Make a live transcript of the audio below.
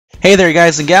Hey there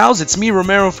guys and gals, it's me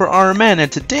Romero for RMN,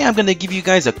 and today I'm going to give you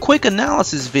guys a quick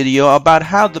analysis video about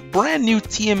how the brand new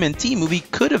TMNT movie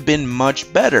could have been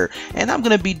much better. And I'm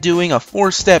going to be doing a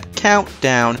 4-step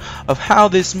countdown of how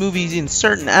this movie in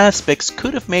certain aspects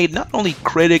could have made not only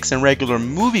critics and regular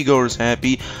moviegoers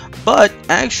happy, but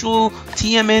actual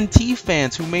TMNT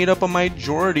fans who made up a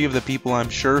majority of the people I'm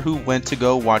sure who went to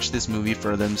go watch this movie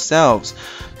for themselves.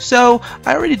 So,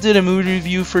 I already did a movie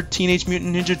review for Teenage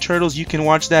Mutant Ninja Turtles. You can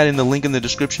watch that in the link in the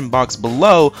description box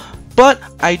below, but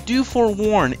I do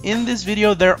forewarn, in this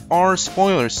video there are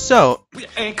spoilers, so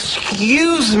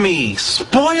excuse me,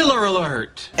 spoiler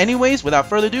alert. Anyways, without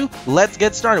further ado, let's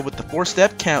get started with the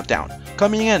 4-step countdown.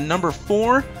 Coming in at number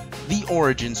 4, the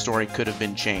origin story could have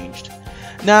been changed.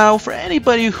 Now, for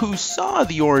anybody who saw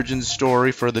the origin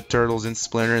story for the Turtles and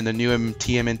Splinter in the new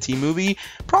TMNT movie,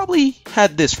 probably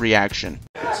had this reaction.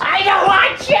 I don't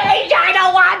want change! I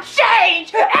don't want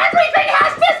change! Everything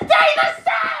has to stay the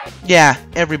same! Yeah,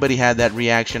 everybody had that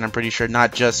reaction, I'm pretty sure,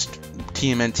 not just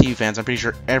TMNT fans. I'm pretty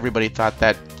sure everybody thought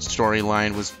that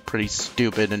storyline was pretty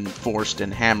stupid and forced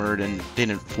and hammered and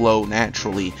didn't flow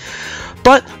naturally.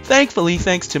 But thankfully,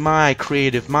 thanks to my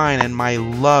creative mind and my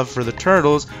love for the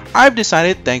Turtles, I've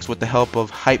decided, thanks with the help of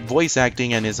hype voice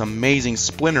acting and his amazing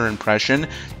Splinter impression,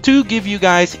 to give you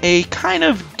guys a kind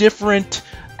of different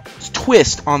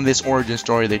twist on this origin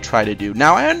story they try to do.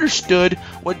 Now, I understood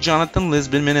what Jonathan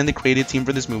Lisbonman and the creative team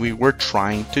for this movie were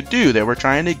trying to do. They were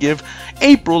trying to give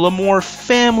April a more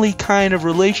family kind of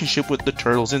relationship with the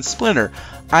Turtles and Splinter.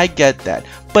 I get that,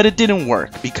 but it didn't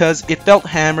work because it felt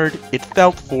hammered, it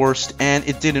felt forced, and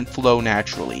it didn't flow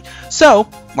naturally. So,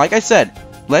 like I said,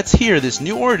 let's hear this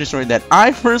new origin story that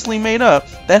I personally made up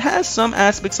that has some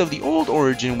aspects of the old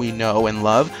origin we know and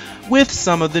love with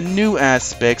some of the new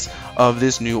aspects of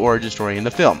this new origin story in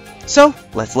the film. So,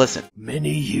 let's listen.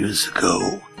 Many years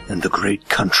ago, in the great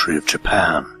country of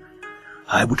Japan,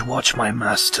 I would watch my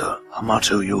master,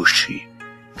 Hamato Yoshi,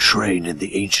 train in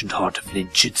the ancient art of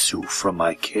ninjutsu from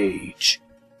my cage.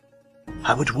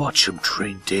 I would watch him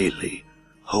train daily,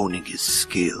 honing his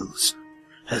skills,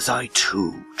 as I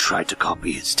too tried to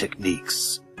copy his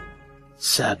techniques.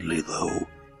 Sadly though,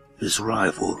 his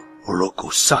rival,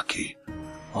 Oroku Saki,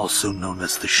 also known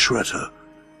as the Shredder,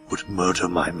 would murder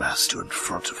my master in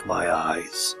front of my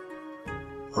eyes.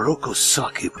 Oroku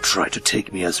Saki would try to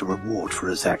take me as a reward for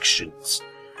his actions,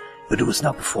 but it was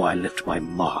not before I left my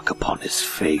mark upon his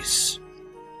face.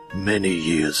 Many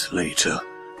years later,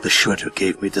 the Shredder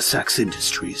gave me the Sax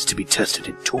Industries to be tested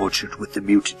and tortured with the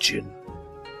mutagen.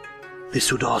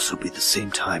 This would also be the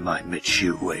same time I met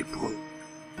you, April,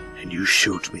 and you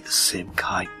showed me the same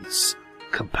kindness,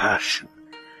 compassion,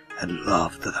 and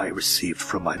love that I received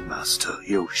from my master,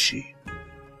 Yoshi.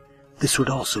 This would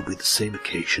also be the same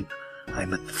occasion I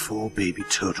met the 4 baby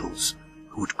turtles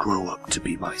who would grow up to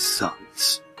be my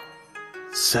sons.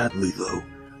 Sadly though,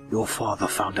 your father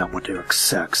found out what Eric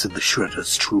Sachs and the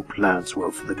Shredder's true plans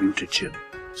were for the mutagen,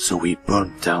 so he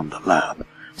burned down the lab,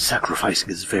 sacrificing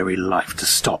his very life to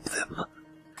stop them.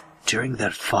 During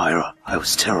that fire, I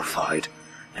was terrified,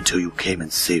 until you came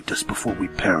and saved us before we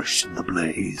perished in the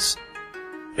blaze.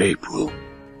 April,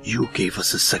 you gave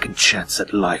us a second chance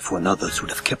at life when others would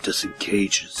have kept us in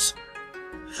cages.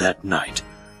 That night,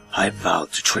 I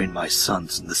vowed to train my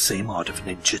sons in the same art of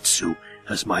ninjutsu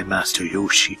as my master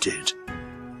Yoshi did.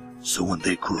 So when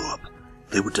they grew up,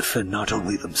 they would defend not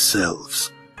only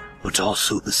themselves, but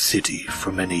also the city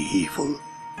from any evil.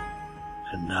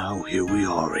 And now here we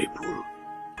are, April,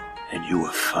 and you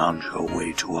have found your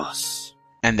way to us.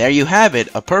 And there you have it,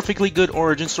 a perfectly good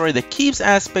origin story that keeps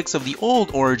aspects of the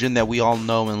old origin that we all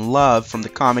know and love from the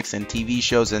comics and TV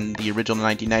shows and the original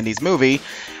 1990s movie,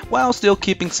 while still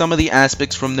keeping some of the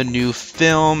aspects from the new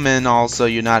film, and also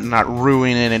you're not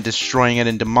ruining it and destroying it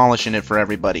and demolishing it for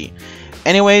everybody.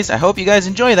 Anyways, I hope you guys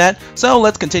enjoy that, so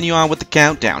let's continue on with the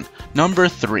countdown. Number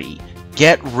 3,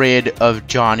 get rid of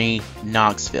Johnny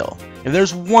Knoxville. If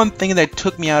there's one thing that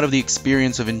took me out of the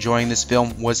experience of enjoying this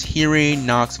film was hearing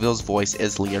Knoxville's voice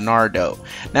as Leonardo.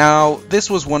 Now, this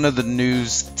was one of the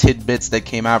news tidbits that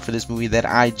came out for this movie that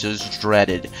I just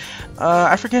dreaded.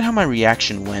 I forget how my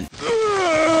reaction went.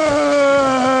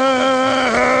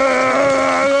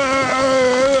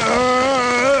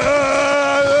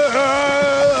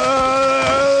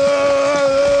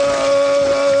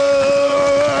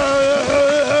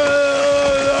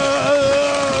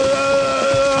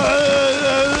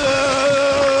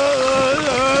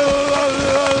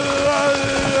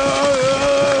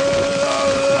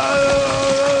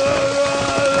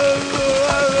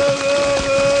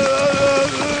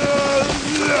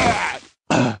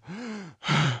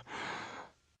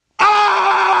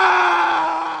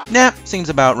 Seems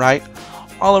about right.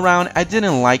 All around, I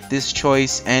didn't like this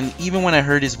choice, and even when I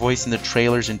heard his voice in the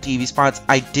trailers and TV spots,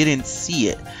 I didn't see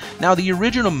it. Now, the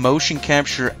original motion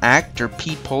capture actor,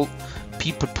 Pete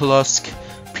Polusk,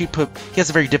 he has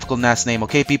a very difficult last name,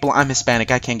 okay, people? I'm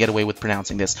Hispanic, I can't get away with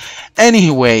pronouncing this.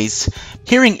 Anyways,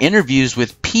 hearing interviews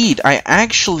with Pete, I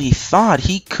actually thought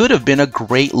he could have been a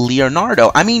great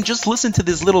Leonardo. I mean, just listen to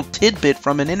this little tidbit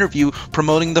from an interview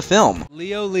promoting the film.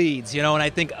 Leo leads, you know, and I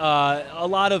think a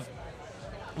lot of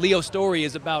Leo's story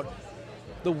is about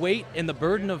the weight and the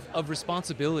burden of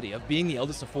responsibility of being the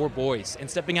eldest of 4 boys and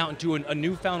stepping out into a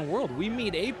newfound world. We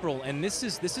meet April, and this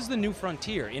is the new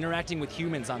frontier, interacting with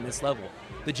humans on this level.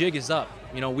 The jig is up.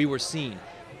 You know, we were seen,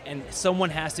 and someone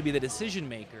has to be the decision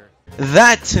maker.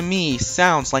 That, to me,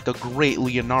 sounds like a great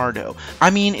Leonardo. I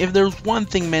mean, if there's one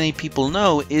thing many people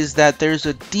know, is that there's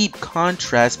a deep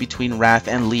contrast between Raph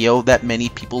and Leo that many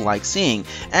people like seeing,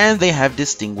 and they have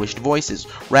distinguished voices.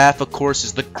 Raph, of course,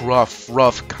 is the gruff,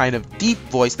 rough, kind of deep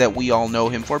voice that we all know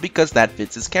him for because that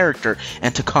fits his character.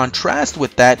 And to contrast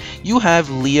with that, you have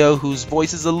Leo, whose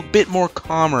voice is a bit more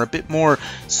calmer, a bit more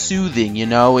soothing, you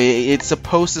know? It's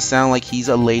supposed to sound like he's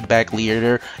a laid-back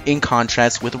leader in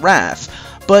contrast with Raph.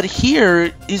 But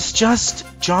here is just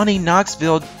Johnny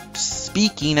Knoxville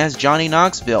speaking as Johnny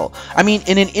Knoxville. I mean,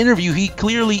 in an interview, he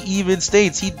clearly even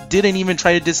states he didn't even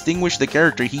try to distinguish the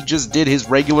character. He just did his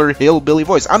regular hillbilly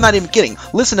voice. I'm not even kidding.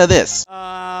 Listen to this.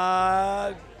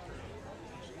 No,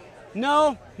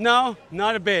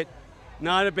 not a bit.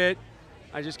 Not a bit.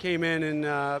 I just came in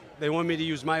and they wanted me to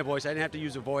use my voice. I didn't have to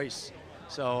use a voice.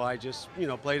 So I just, you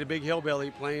know, played a big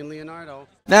hillbilly playing Leonardo.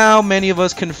 Now, many of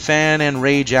us can fan and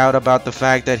rage out about the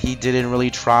fact that he didn't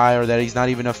really try or that he's not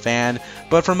even a fan,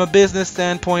 but from a business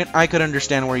standpoint, I could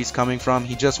understand where he's coming from.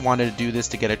 He just wanted to do this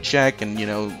to get a check and, you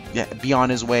know, be on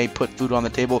his way, put food on the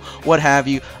table, what have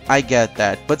you. I get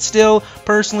that. But still,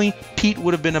 personally, Pete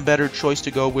would have been a better choice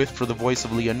to go with for the voice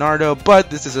of Leonardo, but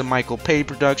this is a Michael Pay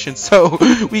production, so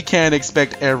we can't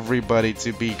expect everybody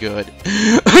to be good.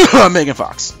 Megan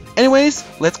Fox. Anyways,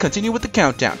 let's continue with the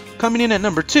countdown. Coming in at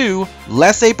number 2,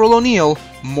 less April O'Neil,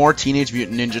 more Teenage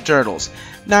Mutant Ninja Turtles.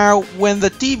 Now, when the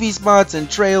TV spots and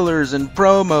trailers and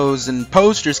promos and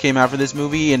posters came out for this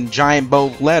movie in giant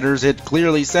bold letters, it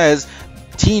clearly says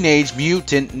Teenage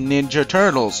Mutant Ninja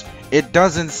Turtles. It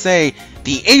doesn't say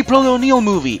the April O'Neil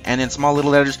movie, and in small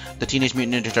little letters, the Teenage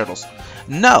Mutant Ninja Turtles.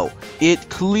 No, it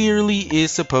clearly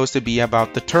is supposed to be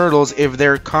about the Turtles if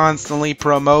they're constantly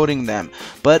promoting them.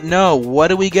 But no, what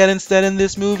do we get instead in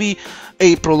this movie?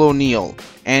 April O'Neil.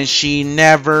 And she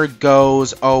never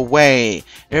goes away.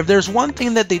 If there's one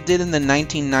thing that they did in the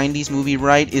 1990s movie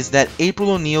right, is that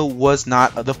April O'Neil was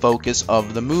not the focus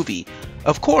of the movie.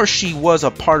 Of course, she was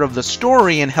a part of the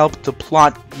story and helped the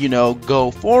plot, you know, go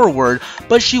forward,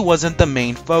 but she wasn't the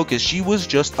main focus. She was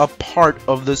just a part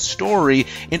of the story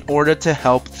in order to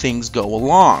help things go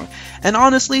along. And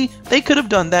honestly, they could have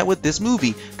done that with this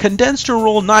movie. Condensed her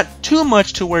role not too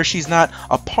much to where she's not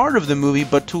a part of the movie,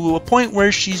 but to a point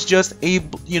where she's just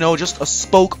just a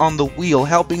spoke on the wheel,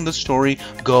 helping the story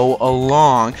go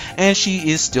along, and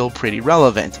she is still pretty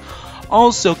relevant.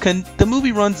 Also, the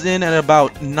movie runs in at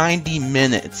about 90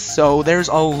 minutes, so there's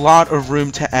a lot of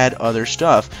room to add other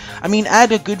stuff. I mean,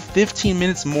 add a good 15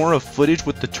 minutes more of footage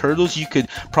with the Turtles. You could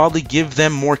probably give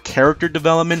them more character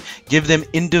development, give them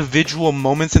individual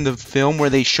moments in the film where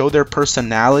they show their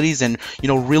personalities and, you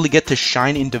know, really get to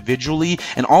shine individually,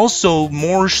 and also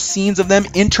more scenes of them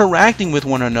interacting with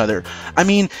one another. I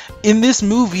mean, in this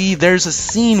movie, there's a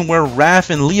scene where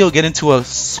Raph and Leo get into a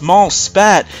small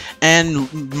spat,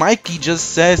 and Mikey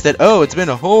just says that, oh, it's been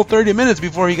a whole 30 minutes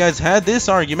before you guys had this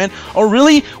argument. Oh,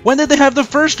 really? When did they have the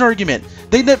first argument?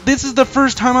 This is the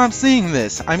first time I'm seeing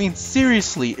this. I mean,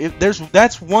 seriously,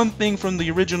 that's one thing from the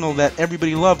original that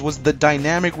everybody loved, was the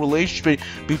dynamic relationship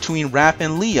between Raph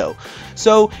and Leo.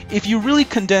 So, if you really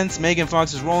condense Megan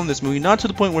Fox's role in this movie, not to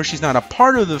the point where she's not a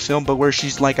part of the film, but where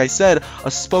she's, like I said,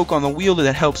 a spoke on the wheel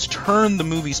that helps turn the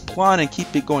movie's plot and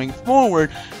keep it going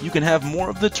forward, you can have more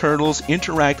of the Turtles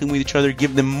interacting with each other,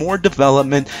 give them more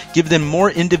development, give them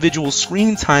more individual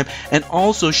screen time, and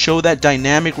also show that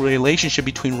dynamic relationship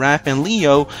between Raph and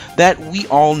Leo that we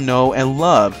all know and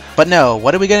love. But no,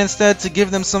 what do we get instead to give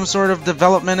them some sort of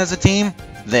development as a team?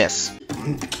 This.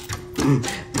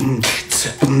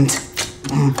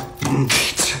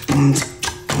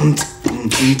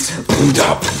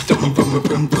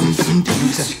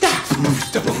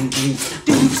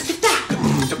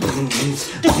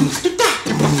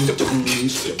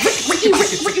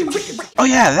 Oh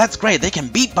yeah, that's great. They can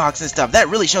beatbox and stuff. That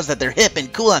really shows that they're hip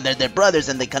and cool and they're brothers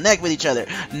and they connect with each other.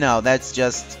 No, that's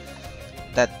just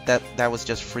that was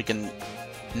just freaking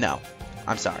no.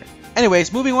 I'm sorry.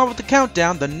 Anyways, moving on with the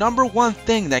countdown, the number one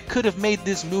thing that could have made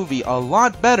this movie a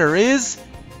lot better is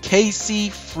Casey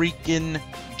freaking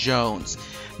Jones.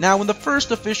 Now, when the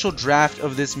first official draft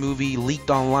of this movie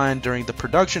leaked online during the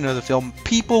production of the film,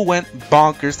 people went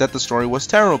bonkers that the story was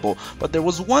terrible. But there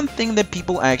was one thing that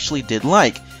people actually did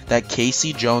like, that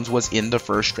Casey Jones was in the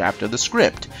first draft of the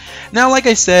script. Now, like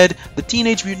I said, the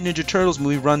Teenage Mutant Ninja Turtles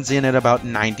movie runs in at about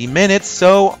 90 minutes,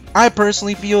 so I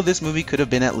personally feel this movie could have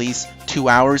been at least 2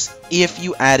 hours if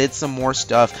you added some more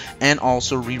stuff and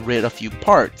also rewrote a few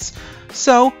parts.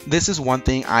 So, this is one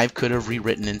thing I could have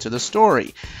rewritten into the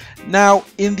story. Now,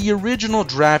 in the original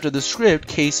draft of the script,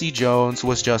 Casey Jones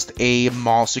was just a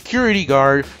mall security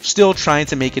guard, still trying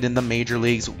to make it in the major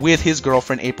leagues with his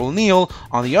girlfriend April Neal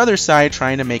on the other side,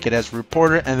 trying to make it as a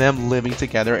reporter, and them living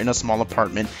together in a small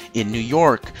apartment in New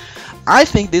York. I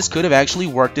think this could have actually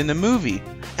worked in the movie.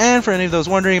 And for any of those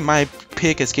wondering, my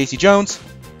pick is Casey Jones,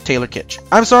 Taylor Kitsch.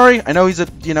 I'm sorry, I know he's a,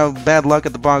 bad luck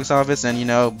at the box office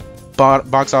and,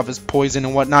 box office poison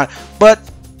and whatnot, but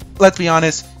let's be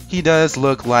honest, he does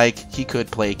look like he could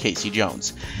play Casey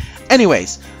Jones.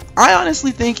 Anyways, I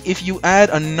honestly think if you add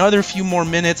another few more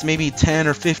minutes, maybe 10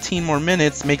 or 15 more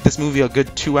minutes, make this movie a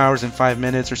good 2 hours and 5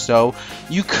 minutes or so,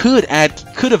 you could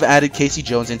have added Casey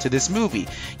Jones into this movie.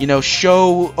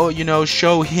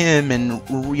 Show him and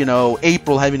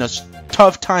April having a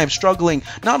tough time, struggling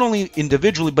not only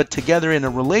individually but together in a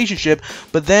relationship,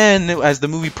 but then as the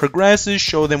movie progresses,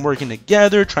 show them working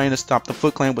together, trying to stop the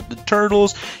Foot Clan with the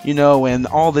Turtles, and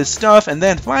all this stuff, and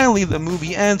then finally the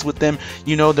movie ends with them,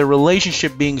 their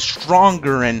relationship being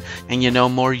stronger and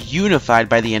more unified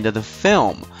by the end of the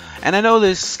film. And I know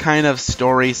this kind of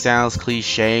story sounds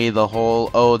cliche, the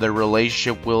whole, their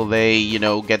relationship, will they,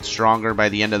 get stronger by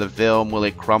the end of the film? Will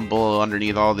it crumble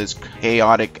underneath all this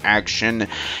chaotic action?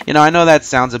 I know that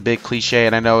sounds a bit cliche,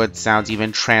 and I know it sounds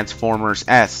even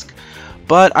Transformers-esque.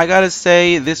 But I gotta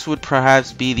say, this would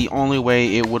perhaps be the only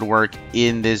way it would work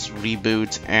in this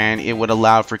reboot, and it would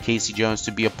allow for Casey Jones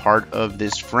to be a part of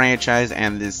this franchise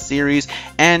and this series,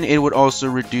 and it would also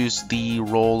reduce the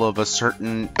role of a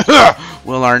certain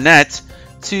Will Arnett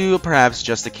to perhaps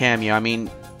just a cameo. I mean,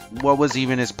 what was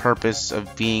even his purpose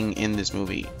of being in this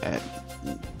movie?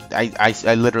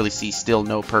 I literally see still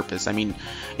no purpose. I mean,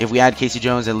 if we add Casey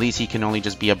Jones, at least he can only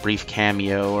just be a brief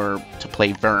cameo or to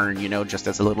play Vern, just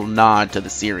as a little nod to the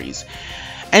series.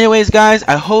 Anyways, guys,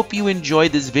 I hope you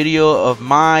enjoyed this video of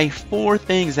my 4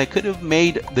 things that could have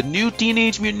made the new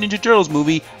Teenage Mutant Ninja Turtles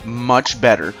movie much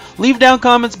better. Leave down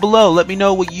comments below. Let me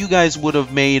know what you guys would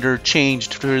have made or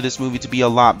changed for this movie to be a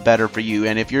lot better for you.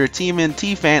 And if you're a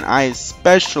TMNT fan, I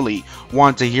especially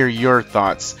want to hear your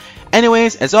thoughts.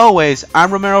 Anyways, as always,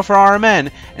 I'm Romero for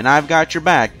RMN, and I've got your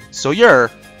back, so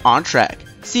you're on track.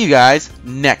 See you guys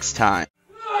next time.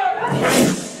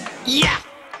 Yeah!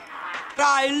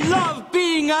 I love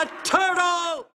being a turtle!